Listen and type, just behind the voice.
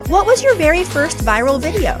What was your very first viral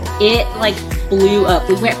video? It blew up.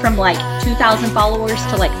 We went from 2,000 followers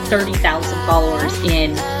to 30,000 followers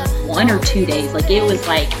in 1 or 2 days. It was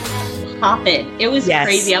popping. It was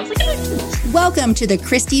crazy. I was like, Welcome to the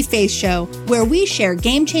Christy Faith Show, where we share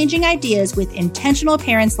game-changing ideas with intentional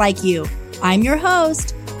parents like you. I'm your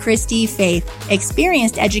host, Christy Faith,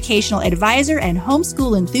 experienced educational advisor and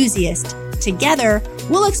homeschool enthusiast. Together,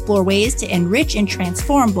 we'll explore ways to enrich and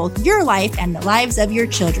transform both your life and the lives of your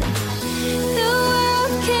children.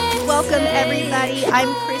 Welcome, everybody.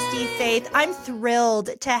 I'm Christy Faith. I'm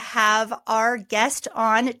thrilled to have our guest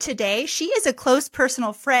on today. She is a close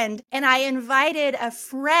personal friend, and I invited a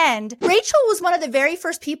friend. Rachel was one of the very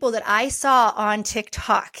first people that I saw on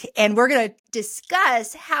TikTok, and we're going to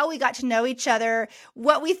discuss how we got to know each other,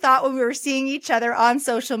 what we thought when we were seeing each other on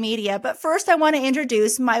social media. But first, I want to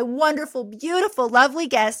introduce my wonderful, beautiful, lovely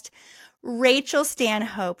guest, Rachel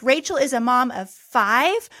Stanhope. Rachel is a mom of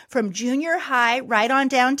 5 from junior high right on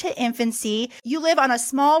down to infancy. You live on a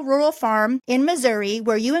small rural farm in Missouri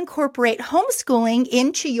where you incorporate homeschooling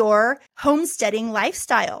into your homesteading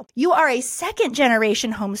lifestyle. You are a second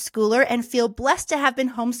generation homeschooler and feel blessed to have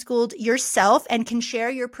been homeschooled yourself and can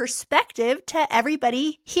share your perspective to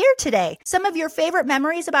everybody here today. Some of your favorite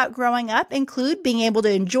memories about growing up include being able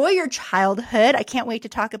to enjoy your childhood. I can't wait to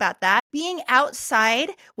talk about that. Being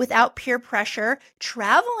outside without peer pressure,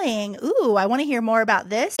 traveling. Ooh, I want to hear more about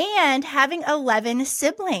this. And having 11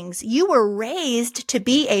 siblings. You were raised to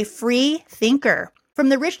be a free thinker. From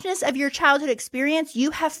the richness of your childhood experience,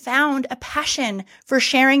 you have found a passion for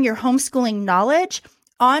sharing your homeschooling knowledge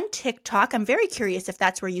on TikTok. I'm very curious if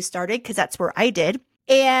that's where you started, because that's where I did.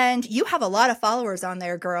 And you have a lot of followers on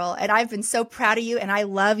there, girl. And I've been so proud of you, and I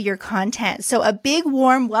love your content. So a big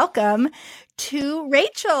warm welcome to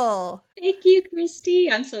Rachel. thank you,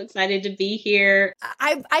 Christy. I'm so excited to be here.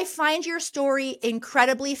 I find your story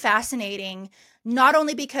incredibly fascinating, not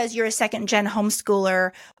only because you're a second-gen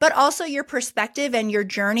homeschooler, but also your perspective and your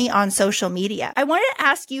journey on social media. I wanted to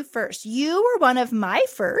ask you first, you were one of my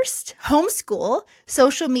first homeschool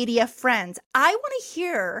social media friends. I want to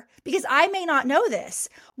hear, because I may not know this,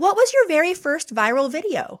 what was your very first viral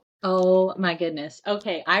video? Oh my goodness.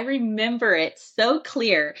 Okay. I remember it so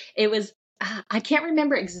clear. It was, I can't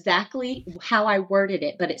remember exactly how I worded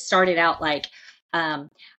it, but it started out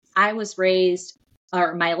I was raised,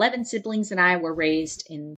 or my 11 siblings and I were raised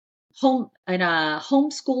in a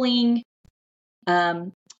homeschooling,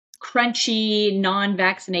 crunchy,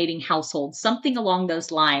 non-vaccinating household, something along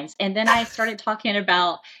those lines. And then I started talking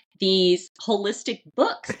about these holistic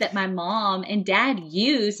books that my mom and dad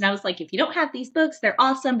use. And I was like, if you don't have these books, they're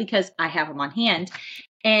awesome because I have them on hand.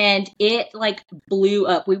 And it blew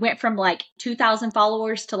up. We went from 2,000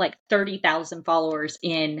 followers to 30,000 followers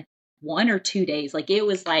in 1 or 2 days. It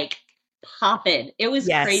was popping. It was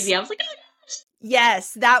crazy. I was like, oh my gosh.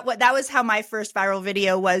 Yes, that was how my first viral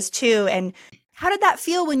video was too. And how did that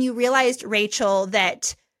feel when you realized, Rachel,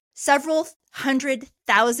 that several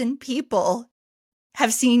 100,000 people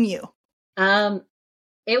have seen you?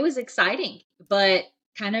 It was exciting, but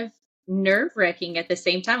kind of nerve-wracking at the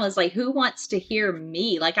same time. I was like, who wants to hear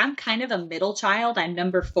me? I'm kind of a middle child. I'm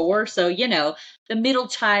number 4. So, the middle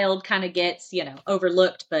child kind of gets,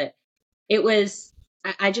 overlooked, but it was,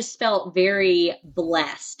 I just felt very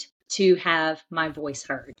blessed to have my voice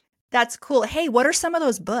heard. That's cool. Hey, what are some of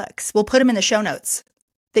those books? We'll put them in the show notes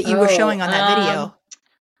that you were showing on that video.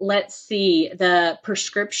 Let's see. The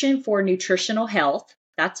Prescription for Nutritional Health.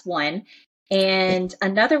 That's one. And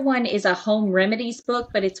another one is a home remedies book,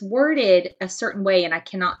 but it's worded a certain way, and I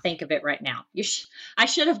cannot think of it right now. I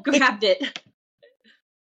should have grabbed it.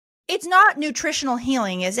 It's not nutritional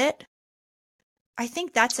healing, is it? I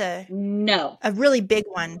think that's a really big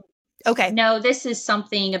one. Okay. No, this is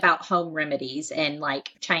something about home remedies and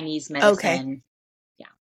Chinese medicine. Okay. Yeah.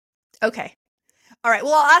 Okay. All right.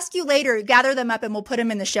 Well, I'll ask you later, gather them up and we'll put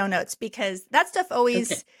them in the show notes, because that stuff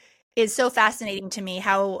always is so fascinating to me,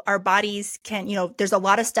 how our bodies can, there's a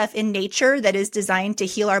lot of stuff in nature that is designed to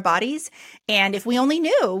heal our bodies. And if we only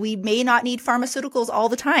knew, we may not need pharmaceuticals all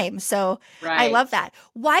the time. So I love that.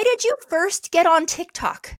 Why did you first get on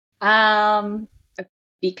TikTok?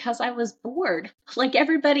 Because I was bored, like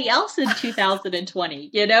everybody else in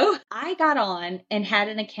 2020, I got on and had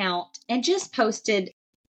an account and just posted,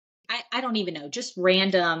 I don't even know, just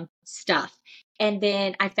random stuff. And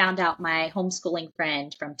then I found out my homeschooling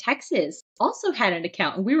friend from Texas also had an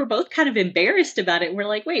account, and we were both kind of embarrassed about it. And we're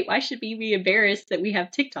like, wait, why should we be embarrassed that we have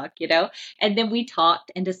TikTok, And then we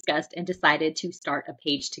talked and discussed and decided to start a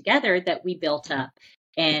page together that we built up.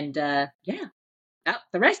 And the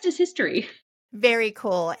rest is history. Very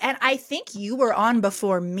cool. And I think you were on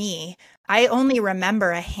before me. I only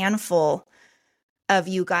remember a handful of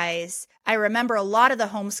you guys. I remember a lot of the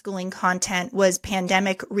homeschooling content was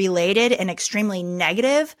pandemic related and extremely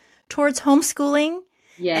negative towards homeschooling.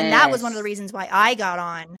 And that was one of the Yes. reasons why I got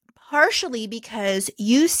on, partially because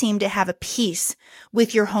you seem to have a peace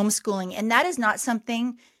with your homeschooling. And that is not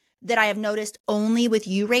something that I have noticed only with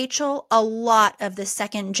you, Rachel. A lot of the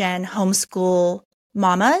second gen homeschool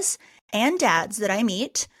mamas and dads that I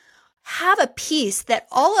meet have a peace that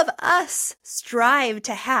all of us strive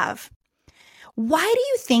to have. Why do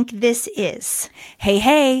you think this is?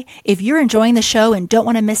 Hey, if you're enjoying the show and don't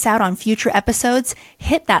want to miss out on future episodes,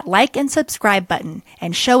 hit that like and subscribe button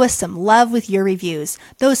and show us some love with your reviews.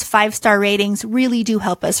 Those 5-star ratings really do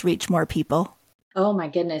help us reach more people. Oh my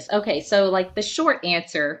goodness. Okay, so like the short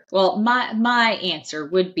answer, well, my answer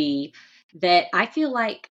would be that I feel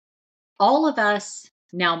like all of us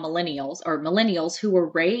now millennials who were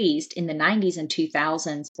raised in the 90s and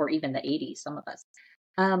 2000s or even the 80s, some of us,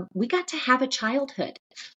 we got to have a childhood.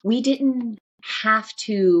 We didn't have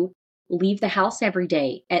to leave the house every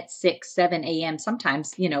day at 6, 7 a.m.,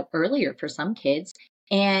 sometimes, earlier for some kids,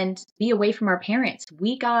 and be away from our parents.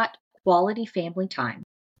 We got quality family time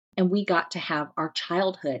and we got to have our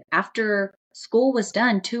childhood. After school was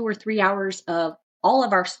done, 2 or 3 hours of all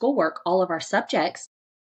of our schoolwork, all of our subjects,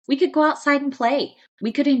 we could go outside and play.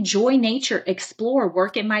 We could enjoy nature, explore,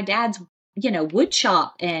 work at my dad's, wood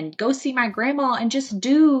shop and go see my grandma and just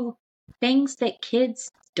do things that kids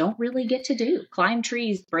don't really get to do. Climb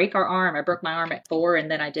trees, break our arm. I broke my arm at 4 and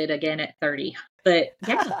then I did again at 30. But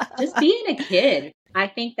yeah, just being a kid, I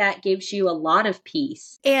think that gives you a lot of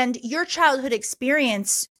peace. And your childhood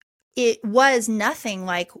experience, it was nothing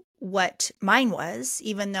like what mine was,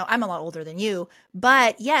 even though I'm a lot older than you.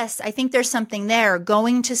 But yes, I think there's something there.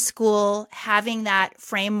 Going to school, having that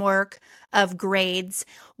framework of grades.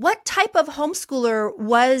 What type of homeschooler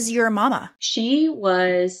was your mama? She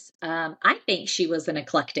was, I think she was an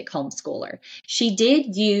eclectic homeschooler. She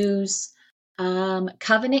did use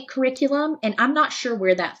covenant curriculum, and I'm not sure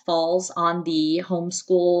where that falls on the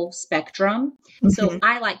homeschool spectrum. So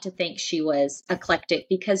I like to think she was eclectic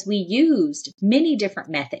because we used many different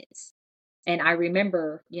methods. And I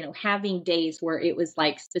remember, having days where it was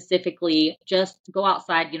like specifically just go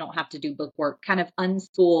outside, you don't have to do book work, kind of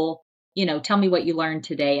unschool, tell me what you learned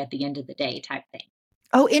today at the end of the day type thing.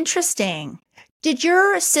 Oh, interesting. Did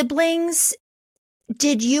you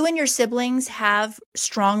and your siblings have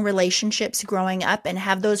strong relationships growing up, and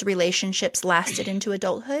have those relationships lasted into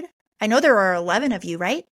adulthood? I know there are 11 of you,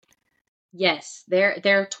 right? Yes, there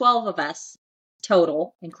are 12 of us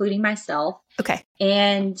total, including myself. Okay.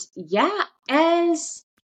 And yeah,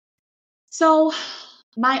 so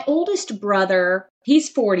my oldest brother, he's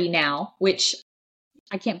 40 now, which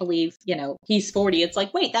I can't believe, he's 40. It's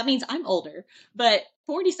like, wait, that means I'm older, but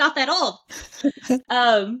 40's not that old.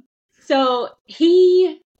 So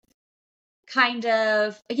he kind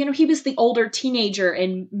of, he was the older teenager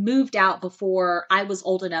and moved out before I was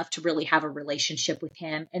old enough to really have a relationship with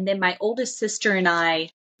him. And then my oldest sister and I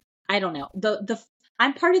don't know,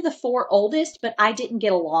 I'm part of the 4 oldest, but I didn't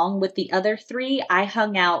get along with the other 3. I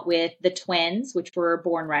hung out with the twins, which were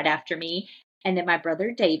born right after me, and then my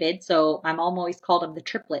brother David. So my mom always called them the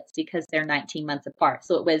triplets because they're 19 months apart.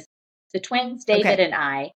 So it was the twins, David and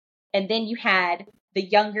I, and then you had the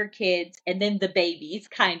younger kids and then the babies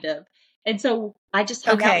kind of. And so I just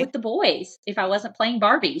hung out with the boys if I wasn't playing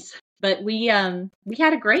Barbies. But we had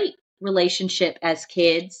a great relationship as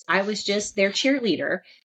kids. I was just their cheerleader.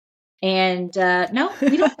 And no,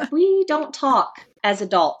 we don't talk as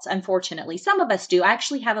adults, unfortunately. Some of us do. I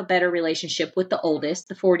actually have a better relationship with the oldest,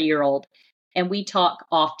 the 40-year-old, and we talk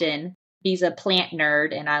often. He's a plant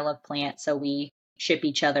nerd and I love plants, so we ship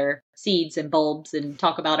each other seeds and bulbs and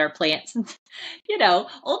talk about our plants and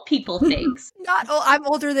old people things. I'm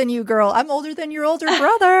older than you, girl. I'm older than your older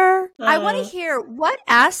brother. I want to hear what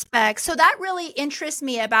aspects. So that really interests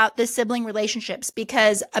me about the sibling relationships,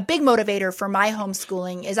 because a big motivator for my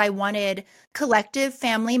homeschooling is I wanted collective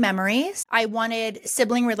family memories. I wanted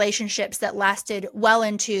sibling relationships that lasted well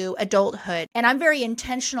into adulthood. And I'm very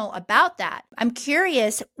intentional about that. I'm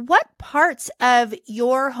curious, what parts of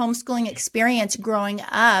your homeschooling experience growing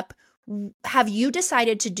up have you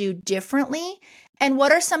decided to do differently? And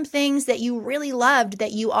what are some things that you really loved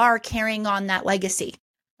that you are carrying on that legacy?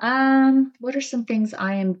 What are some things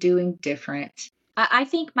I am doing different? I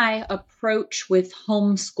think my approach with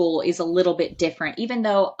homeschool is a little bit different. Even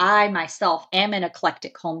though I myself am an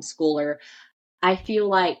eclectic homeschooler, I feel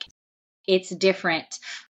like it's different.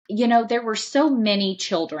 There were so many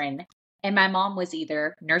children, and my mom was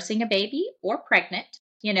either nursing a baby or pregnant,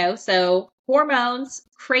 so hormones,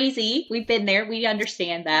 crazy. We've been there. We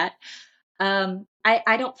understand that.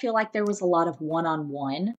 I don't feel like there was a lot of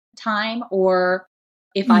one-on-one time, or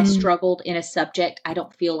if I Mm, struggled in a subject, I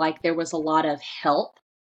don't feel like there was a lot of help.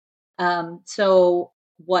 So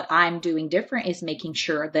what I'm doing different is making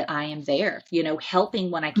sure that I am there,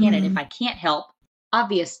 helping when I can. And if mm, I can't help,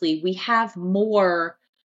 obviously we have more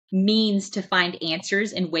means to find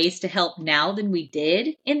answers and ways to help now than we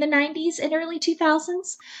did in the 90s and early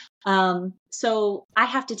 2000s. So I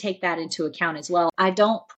have to take that into account as well. I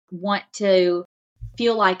don't want to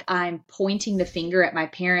feel like I'm pointing the finger at my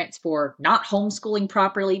parents for not homeschooling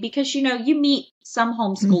properly, because, you meet some mhm.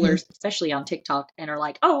 homeschoolers, especially on TikTok, and are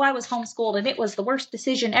like, oh, I was homeschooled and it was the worst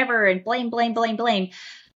decision ever, and blame, blame, blame, blame.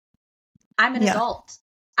 I'm an Yeah. adult.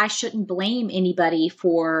 I shouldn't blame anybody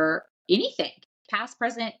for anything, past,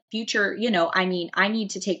 present, future. I need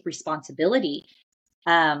to take responsibility.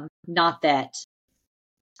 Not that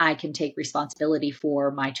I can take responsibility for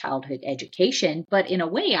my childhood education, but in a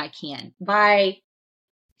way I can by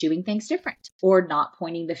doing things different, or not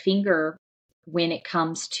pointing the finger when it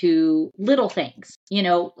comes to little things.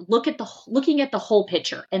 Looking at the whole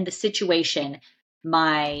picture and the situation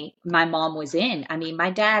my mom was in. I mean, my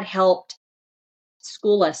dad helped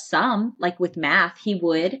school us some, like with math, he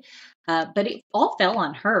would, but it all fell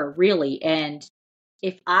on her, really. And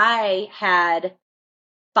if I had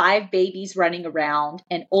 5 babies running around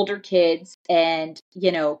and older kids and,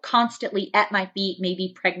 constantly at my feet,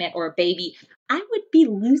 maybe pregnant or a baby, I would be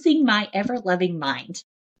losing my ever loving mind.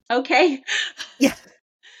 Okay. Yeah.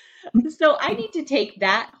 So I need to take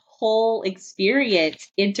that whole experience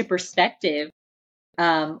into perspective,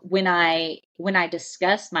 when I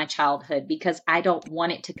discuss my childhood, because I don't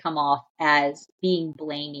want it to come off as being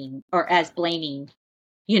blaming, or as blaming,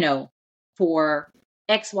 you know, for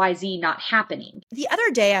XYZ not happening. The other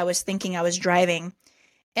day I was thinking, I was driving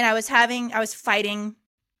and I was fighting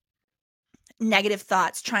negative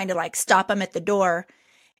thoughts, trying to like stop them at the door.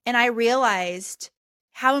 And I realized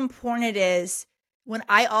how important it is when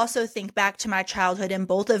I also think back to my childhood and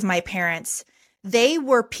both of my parents. They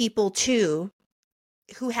were people too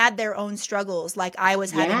who had their own struggles, like I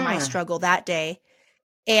was having my Yeah. struggle that day.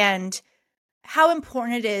 And how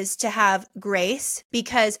important it is to have grace,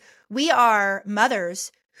 because we are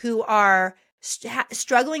mothers who are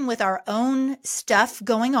struggling with our own stuff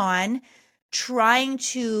going on, trying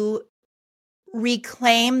to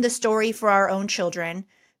reclaim the story for our own children,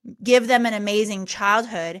 give them an amazing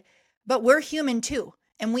childhood, but we're human too,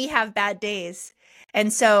 and we have bad days.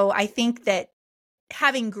 And so I think that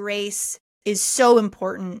having grace is so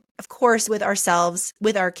important, of course, with ourselves,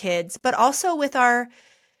 with our kids, but also with our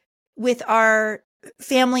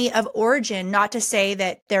family of origin. Not to say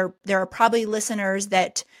that there are probably listeners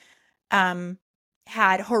that um,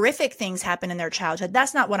 had horrific things happen in their childhood.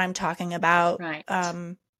 That's not what I'm talking about. Right.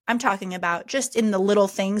 I'm talking about just in the little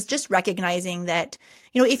things, just recognizing that,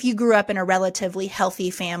 if you grew up in a relatively healthy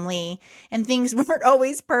family and things weren't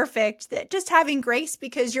always perfect, that just having grace,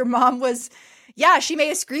 because your mom was, yeah, she may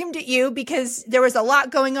have screamed at you because there was a lot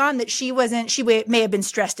going on that she may have been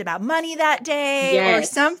stressed about money that day or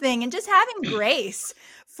Yes. something. And just having grace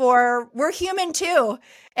for we're human too.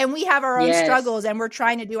 And we have our own Yes. struggles, and we're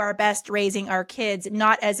trying to do our best raising our kids,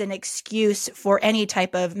 not as an excuse for any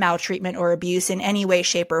type of maltreatment or abuse in any way,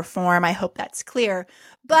 shape, or form. I hope that's clear.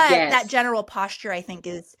 But that Yes. general posture, I think,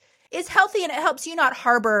 is healthy, and it helps you not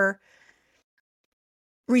harbor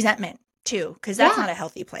resentment too, because that's Yeah. not a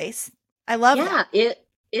healthy place. I love Yeah. that.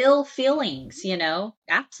 Ill feelings,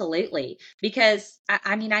 absolutely. Because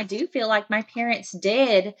I do feel like my parents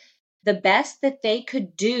did the best that they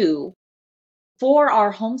could do for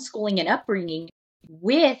our homeschooling and upbringing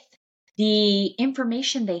with the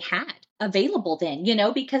information they had available then,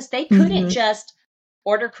 because they couldn't Mm-hmm. just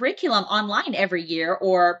order curriculum online every year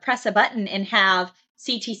or press a button and have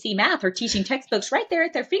CTC math or teaching textbooks right there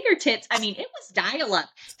at their fingertips. I mean, it was dial up,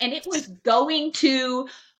 and it was going to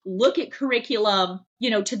look at curriculum,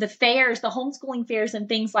 to the fairs, the homeschooling fairs and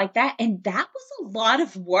things like that. And that was a lot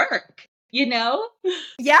of work, you know?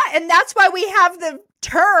 Yeah, and that's why we have the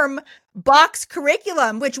term box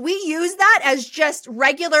curriculum, which we use that as just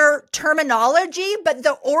regular terminology, but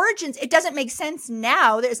the origins, it doesn't make sense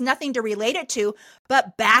now. There's nothing to relate it to.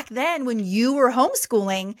 But back then, when you were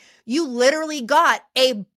homeschooling, you literally got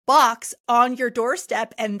a box on your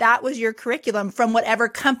doorstep, and that was your curriculum from whatever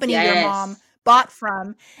company your mom Yes. bought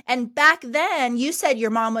from. And back then, you said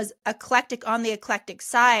your mom was eclectic, on the eclectic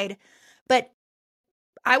side, but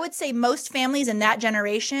I would say most families in that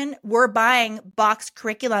generation were buying box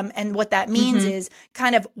curriculum. And what that means Hmm. is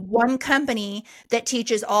kind of one company that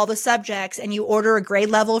teaches all the subjects, and you order a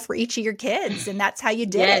grade level for each of your kids. And that's how you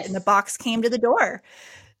did it. And the Yes. box came to the door.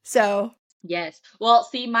 So, Yes. Well,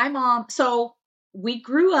 see, my mom, so we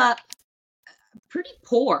grew up pretty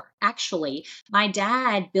poor, actually. My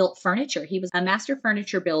dad built furniture. He was a master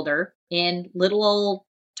furniture builder in little old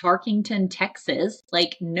Tarkington, Texas,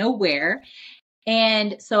 like nowhere.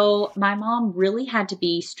 And so my mom really had to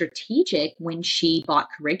be strategic when she bought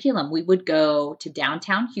curriculum. We would go to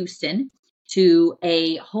downtown Houston to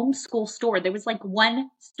a homeschool store. There was like one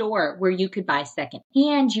store where you could buy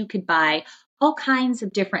secondhand, you could buy all kinds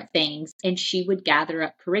of different things. And she would gather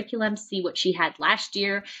up curriculum, see what she had last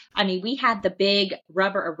year. I mean, we had the big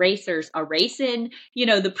rubber erasers erasing,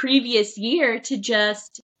 the previous year to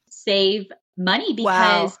just save money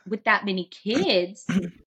Wow. because with that many kids,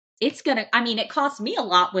 it cost me a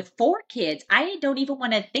lot with 4 kids. I don't even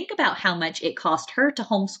want to think about how much it cost her to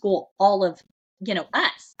homeschool all of,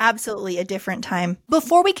 us. Absolutely a different time.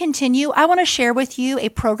 Before we continue, I want to share with you a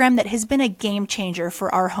program that has been a game changer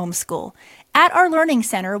for our homeschool. At our Learning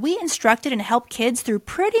Center, we instructed and helped kids through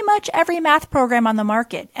pretty much every math program on the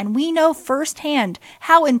market, and we know firsthand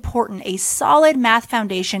how important a solid math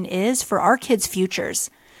foundation is for our kids' futures.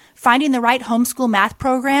 Finding the right homeschool math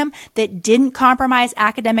program that didn't compromise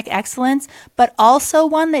academic excellence, but also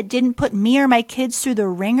one that didn't put me or my kids through the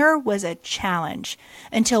ringer was a challenge.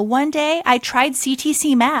 Until one day I tried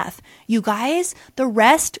CTC Math. You guys, the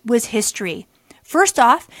rest was history. First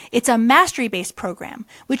off, it's a mastery-based program,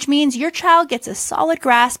 which means your child gets a solid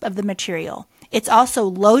grasp of the material. It's also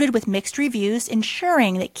loaded with mixed reviews,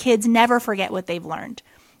 ensuring that kids never forget what they've learned.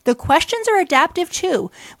 The questions are adaptive too,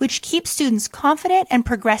 which keeps students confident and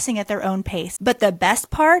progressing at their own pace. But the best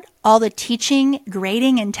part, all the teaching,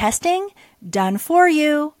 grading, and testing, done for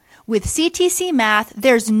you. With CTC Math,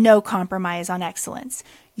 there's no compromise on excellence.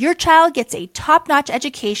 Your child gets a top-notch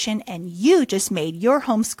education, and you just made your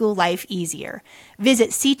homeschool life easier. Visit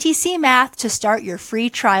CTC Math to start your free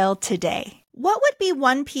trial today. What would be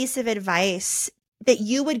one piece of advice that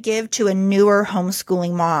you would give to a newer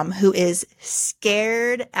homeschooling mom who is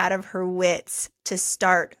scared out of her wits to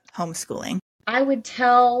start homeschooling? I would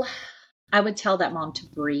tell that mom to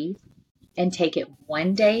breathe and take it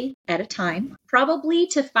one day at a time, probably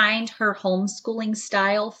to find her homeschooling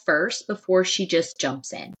style first before she just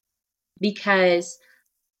jumps in. Because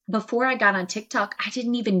before I got on TikTok, I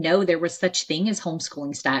didn't even know there was such thing as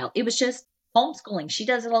homeschooling style. It was just homeschooling. She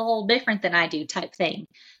does it a little different than I do type thing.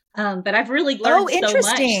 But I've really learned so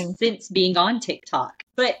much since being on TikTok.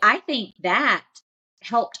 But I think that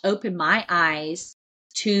helped open my eyes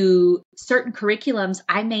to certain curriculums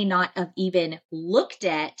I may not have even looked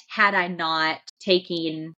at had I not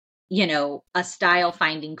taken, a style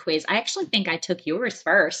finding quiz. I actually think I took yours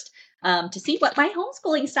first to see what my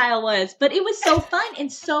homeschooling style was. But it was so fun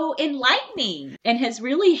and so enlightening and has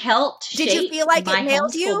really helped shape Did you feel like my it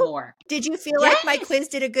nailed you? more. Did you feel like my quiz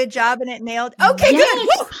did a good job and it nailed? Okay, good.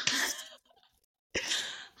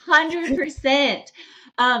 100%.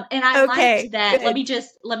 And I liked that. Good.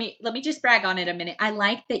 Let me just brag on it a minute. I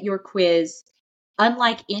like that your quiz,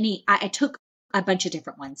 unlike I took a bunch of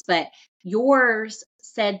different ones, but yours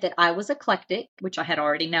said that I was eclectic, which I had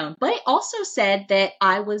already known, but it also said that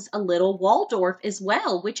I was a little Waldorf as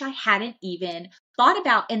well, which I hadn't even thought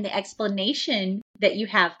about. And the explanation that you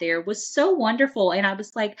have there was so wonderful. And I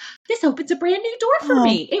was like, this opens a brand new door for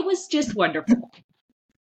me. It was just wonderful.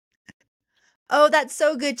 Oh, that's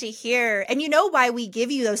so good to hear. And you know why we give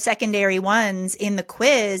you those secondary ones in the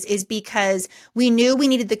quiz is because we knew we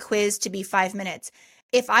needed the quiz to be 5 minutes.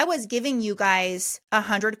 If I was giving you guys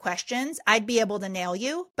 100 questions, I'd be able to nail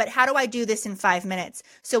you. But how do I do this in 5 minutes?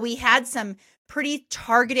 So we had some pretty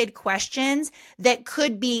targeted questions that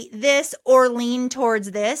could be this or lean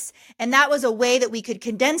towards this. And that was a way that we could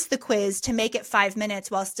condense the quiz to make it 5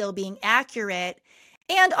 minutes while still being accurate.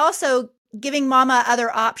 And also giving mama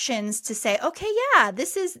other options to say, okay, yeah,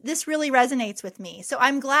 this really resonates with me. So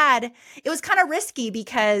I'm glad. It was kind of risky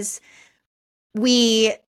because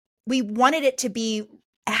we wanted it to be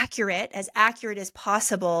accurate as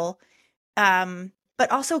possible,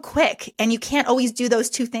 but also quick. And you can't always do those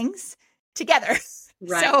two things together.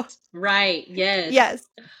 Right. Right. Yes. Yes.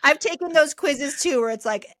 I've taken those quizzes too, where it's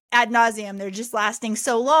like ad nauseum. They're just lasting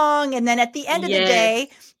so long. And then at the end of the day,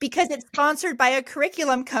 because it's sponsored by a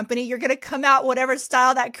curriculum company, you're going to come out whatever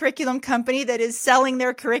style that curriculum company that is selling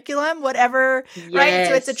their curriculum, whatever, right?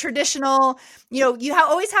 So it's a traditional, you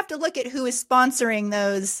always have to look at who is sponsoring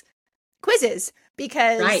those quizzes,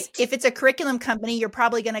 because if it's a curriculum company, you're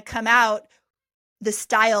probably going to come out the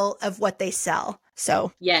style of what they sell.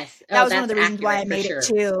 So yes, that was one of the reasons why I made it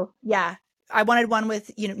too. Yeah. I wanted one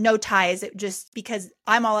with, no ties, just because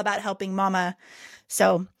I'm all about helping mama.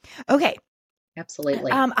 So, okay.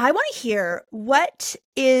 Absolutely. I want to hear, what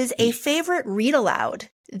is a favorite read aloud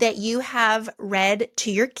that you have read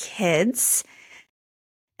to your kids.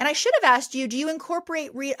 And I should have asked you, do you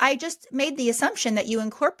incorporate I just made the assumption that you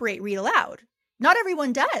incorporate read aloud. Not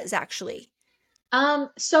everyone does, actually.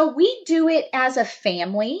 So we do it as a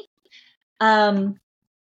family.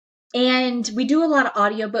 And we do a lot of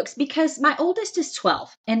audiobooks because my oldest is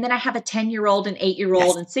 12 and then I have a 10-year-old, an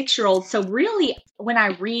 8-year-old, and 6-year-old. So really when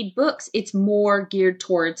I read books, it's more geared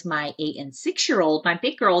towards my 8 and 6-year-old. My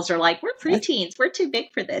big girls are like, we're preteens. We're too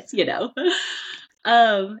big for this,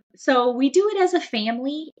 So we do it as a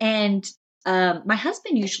family, and my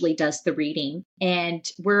husband usually does the reading, and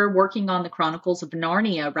we're working on the Chronicles of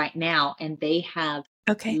Narnia right now, and they have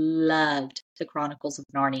loved the Chronicles of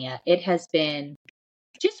Narnia. It has been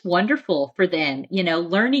just wonderful for them,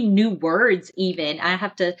 learning new words even. I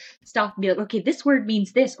have to stop and be like, okay, this word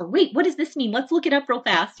means this, or wait, what does this mean? Let's look it up real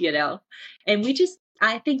fast, And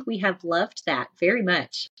I think we have loved that very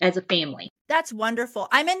much as a family. That's wonderful.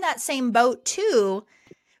 I'm in that same boat too,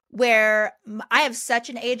 where I have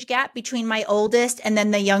such an age gap between my oldest and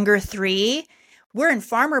then the younger 3. We're in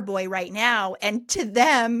Farmer Boy right now, and to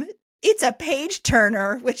them, it's a page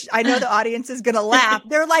turner, which I know the audience is going to laugh.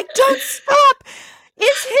 They're like, don't stop.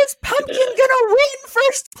 Is his pumpkin going to win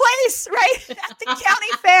first place, right, at the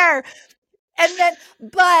county fair? And then,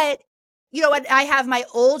 but I have my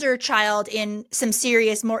older child in some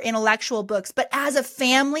serious, more intellectual books. But as a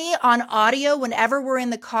family on audio, whenever we're in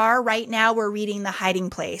the car right now, we're reading The Hiding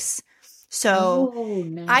Place. So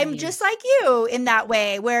nice. I'm just like you in that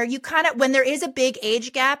way, where you kind of, when there is a big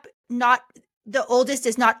age gap, not the oldest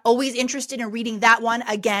is not always interested in reading that one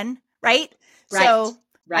again, right? So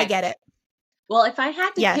I get it. Well, if I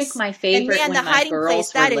had to pick my favorite, and when The my Hiding girls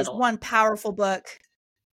Place, that were is little, one powerful book.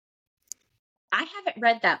 I haven't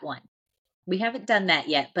read that one. We haven't done that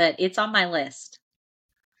yet, but it's on my list.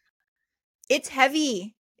 It's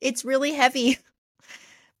heavy. It's really heavy.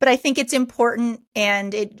 But I think it's important,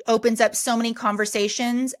 and it opens up so many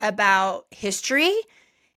conversations about history.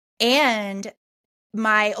 And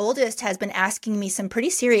my oldest has been asking me some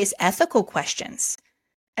pretty serious ethical questions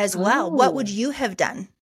as well. What would you have done,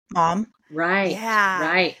 Mom? Right. Yeah.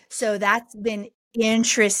 Right. So that's been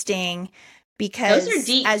interesting because those are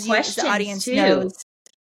deep as questions, the audience too. knows.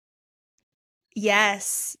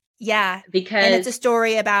 Yes. Yeah. Because and it's a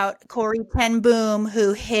story about Corrie ten Boom,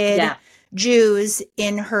 who hid Jews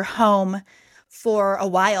in her home for a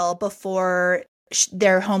while before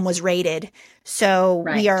their home was raided. So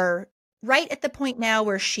we are right at the point now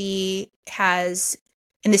where she has,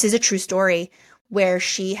 and this is a true story, where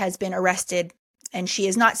she has been arrested and she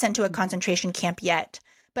is not sent to a concentration camp yet.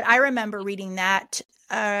 But I remember reading that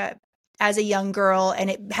as a young girl and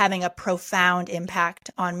it having a profound impact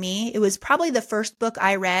on me. It was probably the first book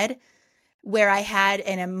I read where I had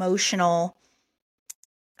an emotional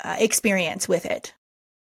experience with it.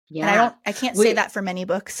 Yeah. And I can't say that for many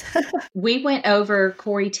books. We went over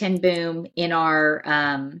Corrie ten Boom in our,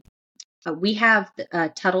 we have a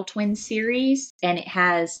Tuttle Twins series, and it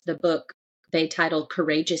has the book they titled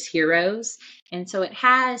Courageous Heroes. And so it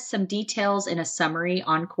has some details and a summary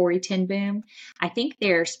on Corrie ten Boom. I think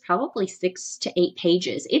there's probably 6 to 8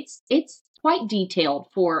 pages. It's quite detailed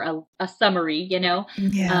for a summary,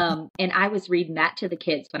 Yeah. And I was reading that to the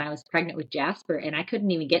kids when I was pregnant with Jasper, and I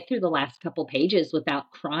couldn't even get through the last couple pages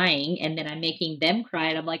without crying. And then I'm making them cry,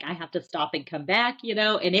 and I'm like, I have to stop and come back,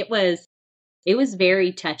 And it was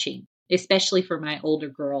very touching, especially for my older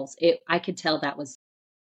girls. I could tell that was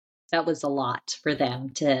a lot for them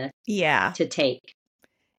to take.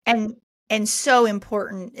 And so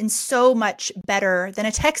important and so much better than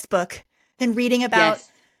a textbook, than reading about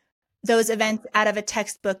those events out of a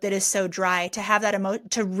textbook that is so dry. To have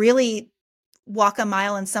that to really walk a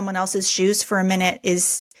mile in someone else's shoes for a minute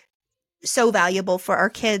is so valuable for our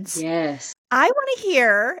kids. Yes. I want to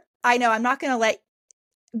hear, I know I'm not going to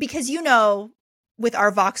because with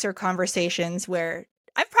our Voxer conversations where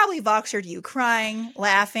I've probably Voxered you crying,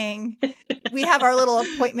 laughing. We have our little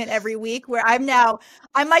appointment every week where I'm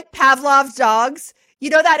like Pavlov's dogs. You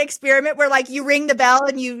know that experiment where like you ring the bell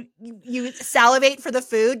and you salivate for the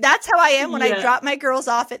food? That's how I am when I drop my girls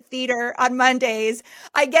off at theater on Mondays.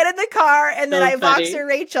 I get in the car and then I Voxer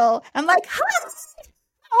Rachel. I'm like, hi,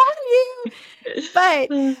 how are you?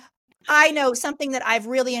 But I know something that I've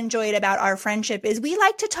really enjoyed about our friendship is we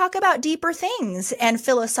like to talk about deeper things and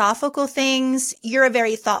philosophical things. You're a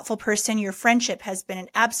very thoughtful person. Your friendship has been an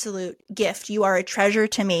absolute gift. You are a treasure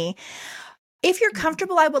to me. If you're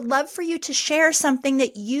comfortable, I would love for you to share something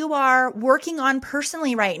that you are working on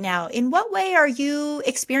personally right now. In what way are you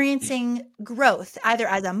experiencing growth, either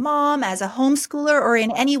as a mom, as a homeschooler, or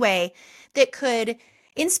in any way that could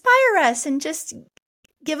inspire us and just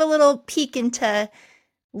give a little peek into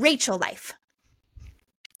Rachel life?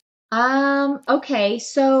 Okay,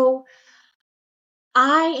 so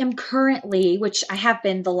I am currently, which I have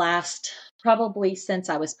been the last probably since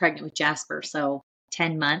I was pregnant with Jasper, so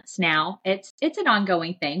 10 months now. It's an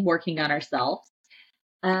ongoing thing, working on ourselves.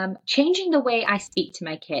 Changing the way I speak to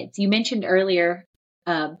my kids. You mentioned earlier,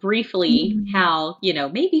 briefly Mm. how,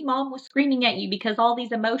 maybe mom was screaming at you because all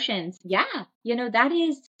these emotions. Yeah, that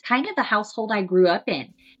is kind of the household I grew up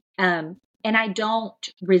in. And I don't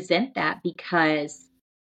resent that because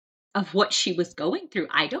of what she was going through.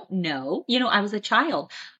 I don't know. I was a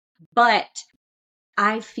child, but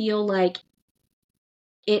I feel like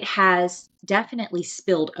it has definitely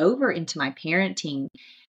spilled over into my parenting.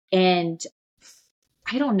 And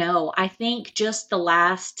I don't know. I think just the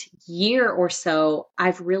last year or so,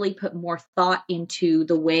 I've really put more thought into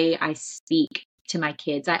the way I speak to my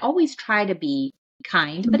kids. I always try to be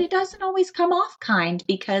kind, but it doesn't always come off kind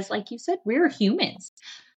because, like you said, we're humans.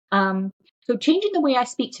 Um, so changing the way I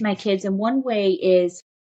speak to my kids, and one way is,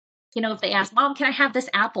 if they ask, Mom, can I have this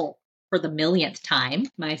apple for the millionth time?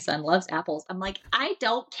 My son loves apples. I'm like, I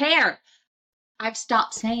don't care. I've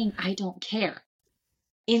stopped saying I don't care.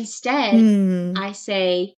 Instead, Mm. I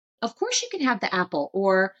say, of course you can have the apple,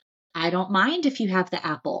 or I don't mind if you have the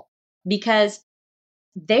apple, because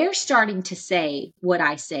they're starting to say what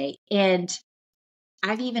I say. And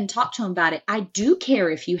I've even talked to them about it. I do care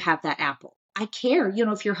if you have that apple. I care.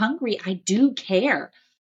 If you're hungry, I do care.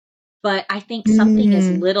 But I think something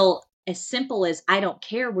Mm. as simple as I don't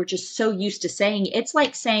care, we're just so used to saying. It's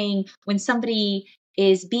like saying when somebody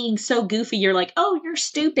is being so goofy, you're like, oh, you're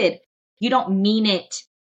stupid. You don't mean it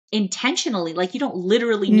intentionally. Like you don't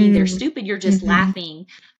literally mean they're Mm. stupid. You're just Mhm. laughing.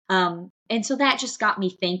 And so that just got me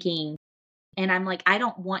thinking. And I'm like, I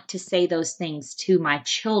don't want to say those things to my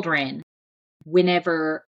children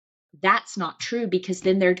whenever that's not true, because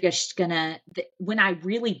then they're just gonna, when I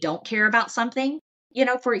really don't care about something,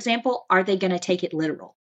 for example, are they gonna take it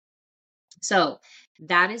literal? So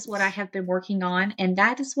that is what I have been working on, and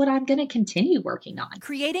that is what I'm gonna continue working on.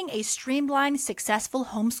 Creating a streamlined, successful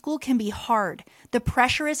homeschool can be hard. The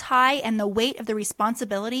pressure is high, and the weight of the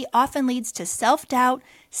responsibility often leads to self doubt,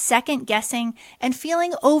 second guessing, and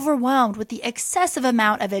feeling overwhelmed with the excessive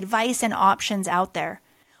amount of advice and options out there.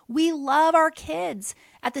 We love our kids.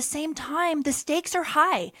 At the same time, the stakes are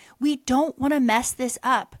high. We don't want to mess this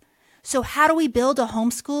up. So, how do we build a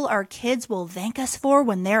homeschool our kids will thank us for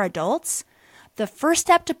when they're adults? The first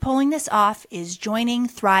step to pulling this off is joining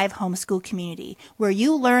Thrive Homeschool Community, where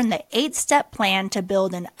you learn the 8-step plan to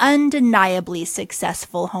build an undeniably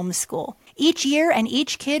successful homeschool. Each year and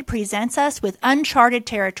each kid presents us with uncharted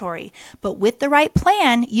territory, but with the right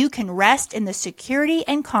plan, you can rest in the security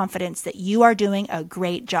and confidence that you are doing a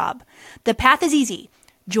great job. The path is easy.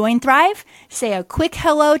 Join Thrive, say a quick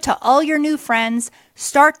hello to all your new friends,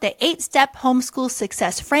 start the 8-step homeschool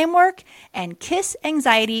success framework, and kiss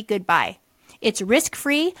anxiety goodbye. It's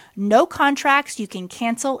risk-free, no contracts, you can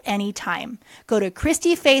cancel anytime. Go to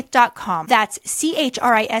ChristyFaith.com. That's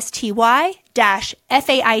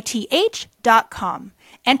CHRISTY-FAITH.com.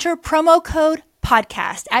 Enter promo code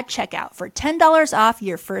podcast at checkout for $10 off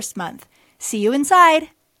your first month. See you inside.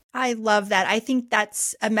 I love that. I think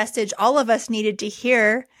that's a message all of us needed to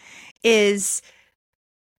hear is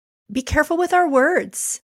be careful with our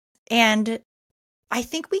words. And I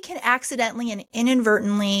think we can accidentally and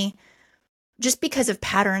inadvertently, just because of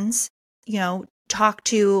patterns, talk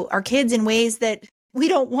to our kids in ways that we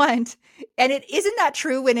don't want. And it isn't that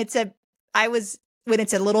true when it's when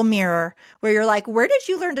it's a little mirror where you're like, where did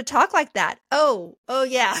you learn to talk like that? Oh,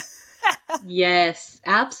 yeah. Yes,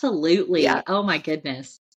 Yeah. absolutely. Oh my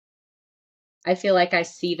goodness. I feel like I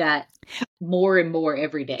see that more and more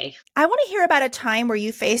every day. I want to hear about a time where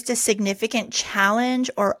you faced a significant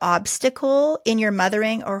challenge or obstacle in your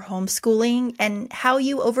mothering or homeschooling and how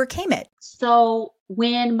you overcame it. So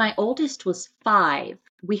when my oldest was 5,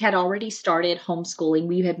 we had already started homeschooling.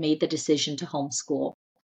 We had made the decision to homeschool.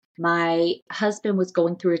 My husband was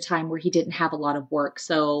going through a time where he didn't have a lot of work.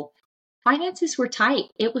 So finances were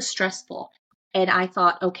tight. It was stressful. And I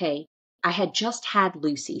thought, okay, I had just had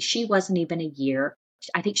Lucy. She wasn't even a year.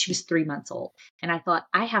 I think she was 3 months old. And I thought,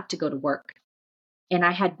 I have to go to work. And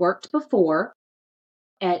I had worked before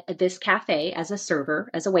at this cafe as a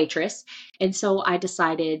server, as a waitress. And so I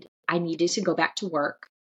decided I needed to go back to work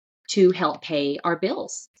to help pay our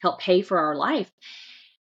bills, help pay for our life.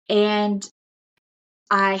 And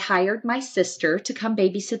I hired my sister to come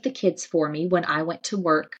babysit the kids for me when I went to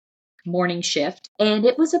work morning shift. And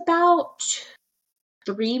it was about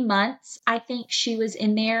 3 months, I think she was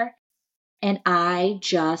in there. And I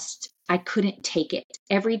couldn't take it.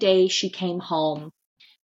 Every day she came home,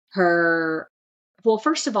 her Well,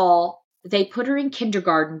 first of all, they put her in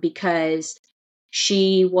kindergarten because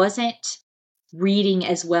she wasn't reading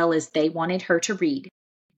as well as they wanted her to read.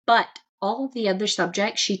 But all of the other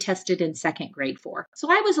subjects she tested in second grade for.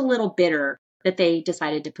 So I was a little bitter that they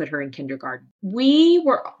decided to put her in kindergarten. We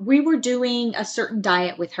were doing a certain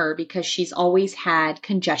diet with her because she's always had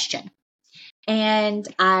congestion. And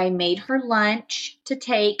I made her lunch to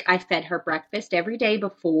take. I fed her breakfast every day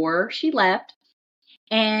before she left.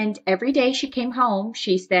 And every day she came home,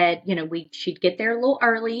 she said, she'd get there a little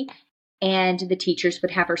early and the teachers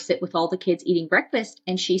would have her sit with all the kids eating breakfast.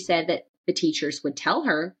 And she said that the teachers would tell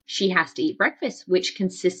her she has to eat breakfast, which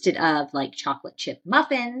consisted of like chocolate chip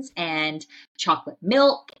muffins and chocolate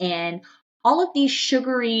milk and all of these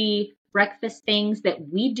sugary breakfast things that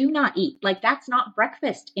we do not eat. Like that's not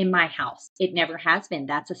breakfast in my house. It never has been.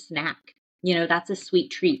 That's a snack. That's a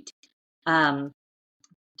sweet treat.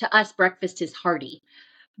 To us, breakfast is hearty.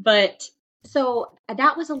 But so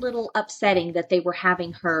that was a little upsetting that they were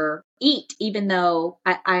having her eat, even though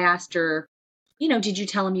I asked her, did you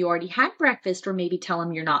tell them you already had breakfast or maybe tell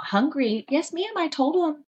them you're not hungry? Yes, ma'am. I told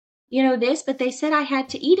them, this, but they said I had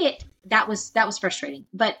to eat it. That was frustrating.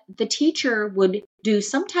 But the teacher would do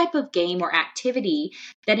some type of game or activity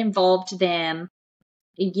that involved them,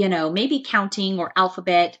 maybe counting or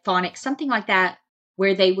alphabet, phonics, something like that,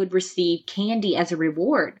 where they would receive candy as a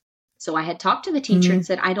reward. So I had talked to the teacher and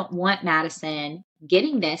said, I don't want Madison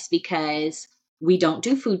getting this because we don't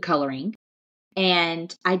do food coloring.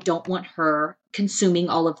 And I don't want her consuming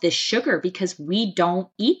all of this sugar because we don't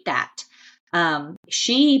eat that.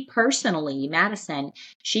 She personally, Madison,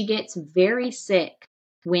 she gets very sick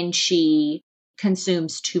when she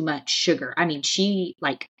consumes too much sugar. I mean, she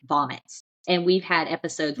like vomits. And we've had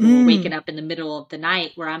episodes where we're waking up in the middle of the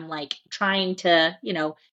night where I'm like trying to,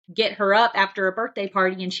 get her up after a birthday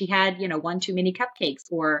party and she had, one too many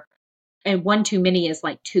cupcakes and one too many is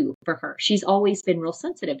like 2 for her. She's always been real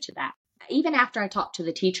sensitive to that. Even after I talked to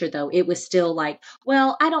the teacher though, it was still like,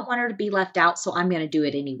 well, I don't want her to be left out, so I'm going to do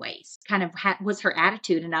it anyways. Kind of was her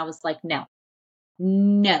attitude. And I was like,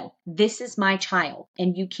 no, this is my child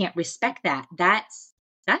and you can't respect that. That's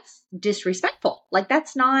disrespectful. Like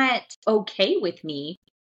that's not okay with me.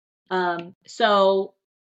 So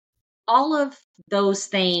all of those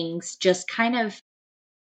things just kind of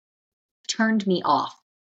turned me off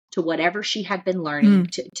to whatever she had been learning,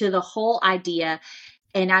 to the whole idea.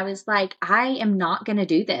 And I was like, I am not going to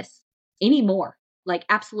do this anymore. Like,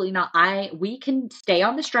 absolutely not. We can stay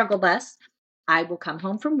on the struggle bus. I will come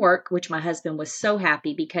home from work, which my husband was so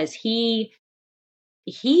happy because he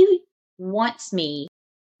wants me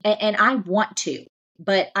and I want to,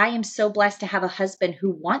 but I am so blessed to have a husband who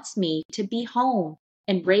wants me to be home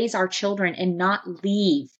and raise our children and not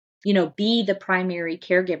leave, be the primary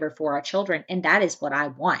caregiver for our children. And that is what I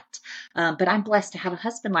want. But I'm blessed to have a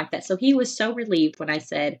husband like that. So he was so relieved when I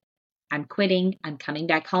said, I'm quitting. I'm coming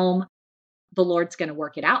back home. The Lord's going to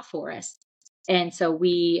work it out for us. And so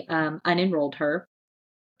we unenrolled her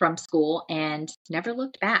from school and never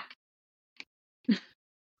looked back.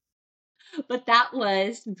 But that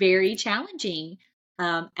was very challenging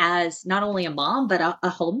as not only a mom, but a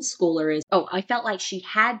homeschooler. I felt like she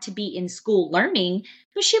had to be in school learning,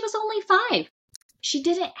 but she was only 5. She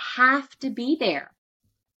didn't have to be there.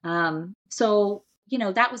 So,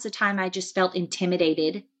 that was a time I just felt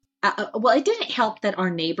intimidated. Well, it didn't help that our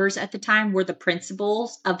neighbors at the time were the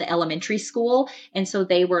principals of the elementary school. And so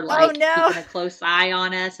they were like keeping a close eye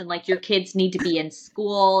on us and like, your kids need to be in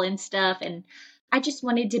school and stuff. And I just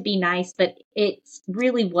wanted to be nice, but it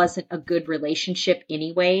really wasn't a good relationship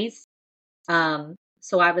anyways.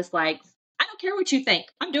 So I was like, I don't care what you think.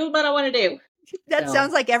 I'm doing what I want to do. That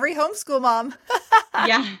sounds like every homeschool mom.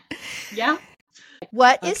 Yeah. Yeah.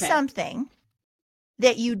 What is something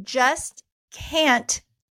that you just can't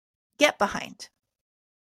get behind?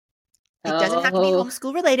 It doesn't have to be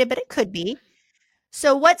homeschool related, but it could be.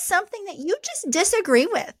 So what's something that you just disagree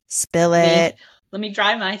with? Spill it. Let me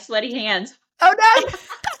dry my sweaty hands. Oh, no.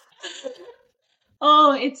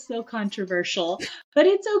 Oh, it's so controversial, but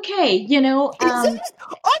it's okay. Is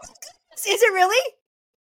it really?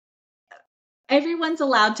 Everyone's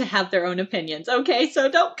allowed to have their own opinions. Okay. So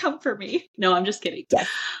don't come for me. No, I'm just kidding. Yes.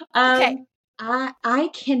 Okay. I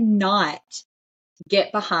cannot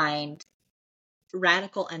get behind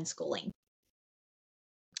radical unschooling.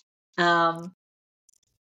 I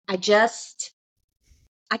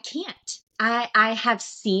can't. I have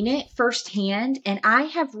seen it firsthand and I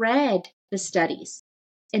have read the studies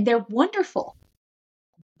and they're wonderful.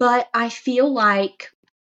 But I feel like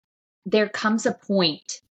there comes a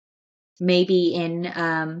point maybe in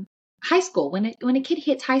high school when a kid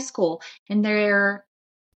hits high school and they're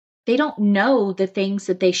they don't know the things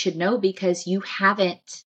that they should know because you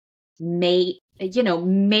haven't made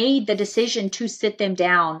the decision to sit them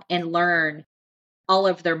down and learn all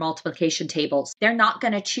of their multiplication tables. They're not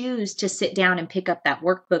going to choose to sit down and pick up that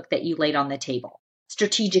workbook that you laid on the table,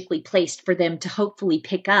 strategically placed for them to hopefully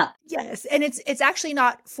pick up. Yes. And it's actually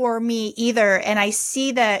not for me either. And I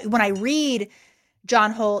see that when I read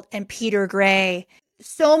John Holt and Peter Gray,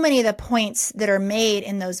 so many of the points that are made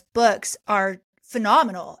in those books are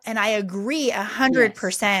phenomenal. And I agree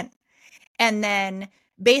 100%. Yes. And then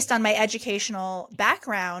based on my educational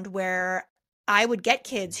background, where I would get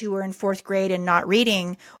kids who were in fourth grade and not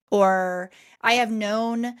reading, or I have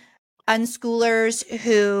known unschoolers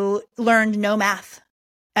who learned no math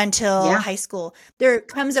until high school. There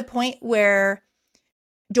comes a point where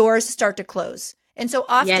doors start to close. And so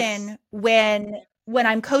often when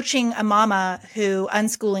I'm coaching a mama who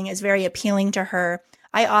unschooling is very appealing to her,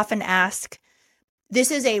 I often ask, this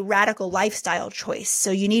is a radical lifestyle choice.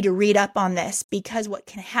 So you need to read up on this, because what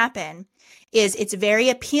can happen is it's very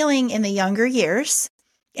appealing in the younger years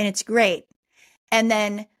and it's great. And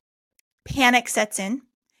then panic sets in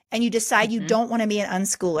and you decide you don't want to be an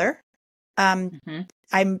unschooler.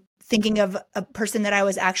 I'm thinking of a person that I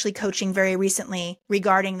was actually coaching very recently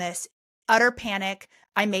regarding this. Utter panic.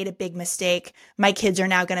 I made a big mistake. My kids are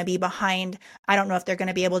now going to be behind. I don't know if they're going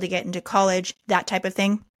to be able to get into college, that type of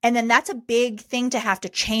thing. And then that's a big thing to have to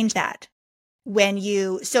change that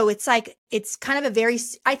so it's like, it's kind of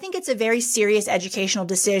I think it's a very serious educational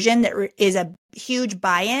decision that is a huge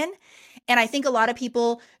buy-in. And I think a lot of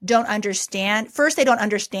people don't understand. First, they don't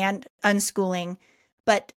understand unschooling,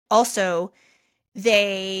 but also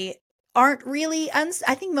they aren't really, I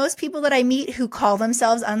think most people that I meet who call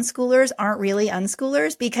themselves unschoolers aren't really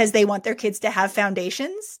unschoolers because they want their kids to have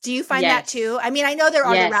foundations. Do you find that too? I mean, I know there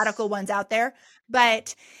are the radical ones out there,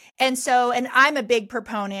 but, and I'm a big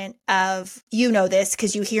proponent of, this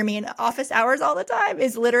because you hear me in office hours all the time,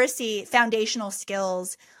 is literacy, foundational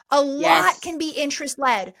skills. A lot can be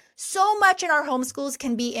interest-led. So much in our homeschools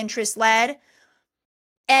can be interest-led.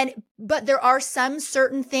 But there are some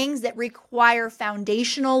certain things that require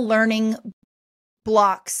foundational learning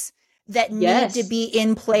blocks that need to be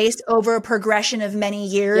in place over a progression of many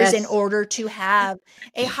years in order to have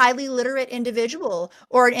a highly literate individual,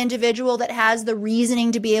 or an individual that has the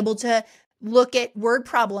reasoning to be able to look at word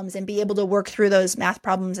problems and be able to work through those math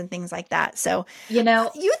problems and things like that. So, you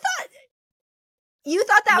thought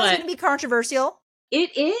that was going to be controversial?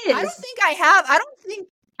 It is.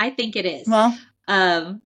 I think it is. Well,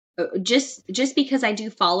 just because I do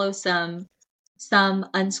follow some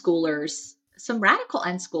unschoolers, some radical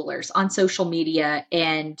unschoolers on social media,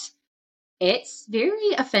 and it's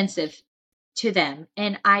very offensive to them.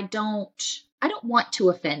 And I don't want to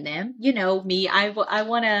offend them. You know me, I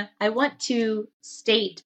want to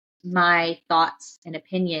state my thoughts and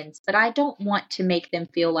opinions, but I don't want to make them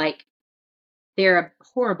feel like they're a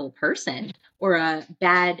horrible person or a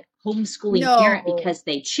bad homeschooling parent because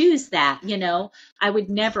they choose that. I would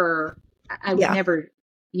never,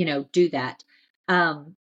 do that.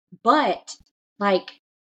 But like,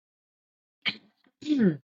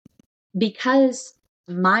 because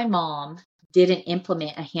my mom didn't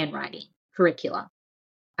implement a handwriting curriculum,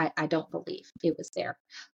 I don't believe it was there.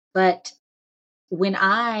 But when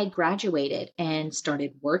I graduated and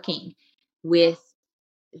started working with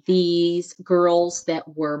these girls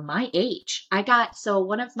that were my age,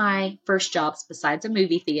 one of my first jobs besides a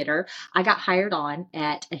movie theater, I got hired on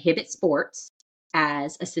at a Hibbett Sports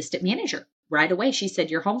as assistant manager. Right away, she said,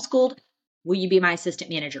 "You're homeschooled. Will you be my assistant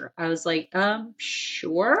manager?" I was like,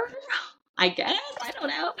 sure, I guess. I don't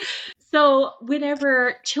know. So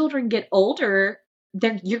whenever children get older,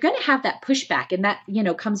 you're going to have that pushback. And that,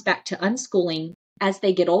 comes back to unschooling. As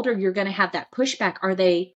they get older, you're going to have that pushback. Are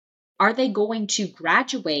they going to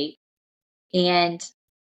graduate and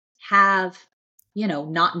have,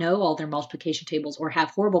 not know all their multiplication tables, or have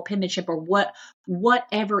horrible penmanship, or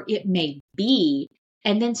whatever it may be,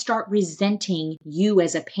 and then start resenting you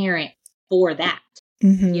as a parent for that?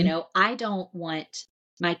 I don't want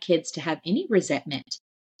my kids to have any resentment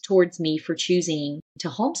towards me for choosing to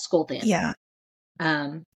homeschool them. Yeah.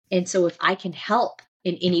 And so if I can help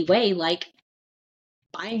in any way, like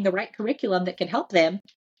buying the right curriculum that can help them,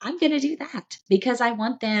 I'm going to do that, because I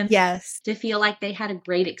want them to feel like they had a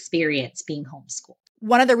great experience being homeschooled.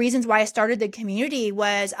 One of the reasons why I started the community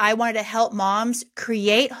was I wanted to help moms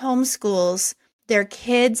create homeschools their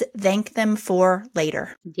kids thank them for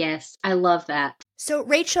later. Yes, I love that. So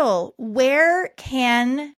Rachel, where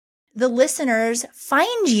can the listeners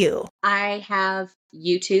find you? I have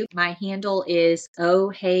YouTube. My handle is Oh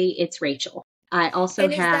Hey It's Rachel. I also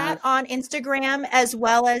And is that on Instagram as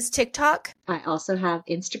well as TikTok? I also have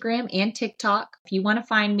Instagram and TikTok. If you want to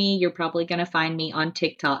find me, you're probably going to find me on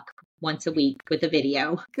TikTok once a week with a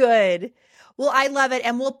video. Good. Well, I love it.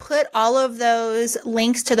 And we'll put all of those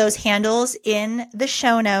links to those handles in the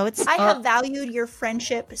show notes. I have valued your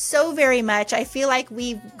friendship so very much. I feel like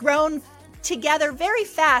we've grown together very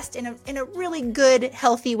fast in a really good,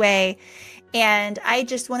 healthy way. And I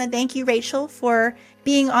just want to thank you, Rachel, for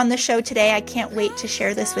being on the show today. I can't wait to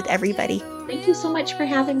share this with everybody. Thank you so much for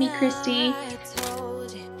having me, Christy.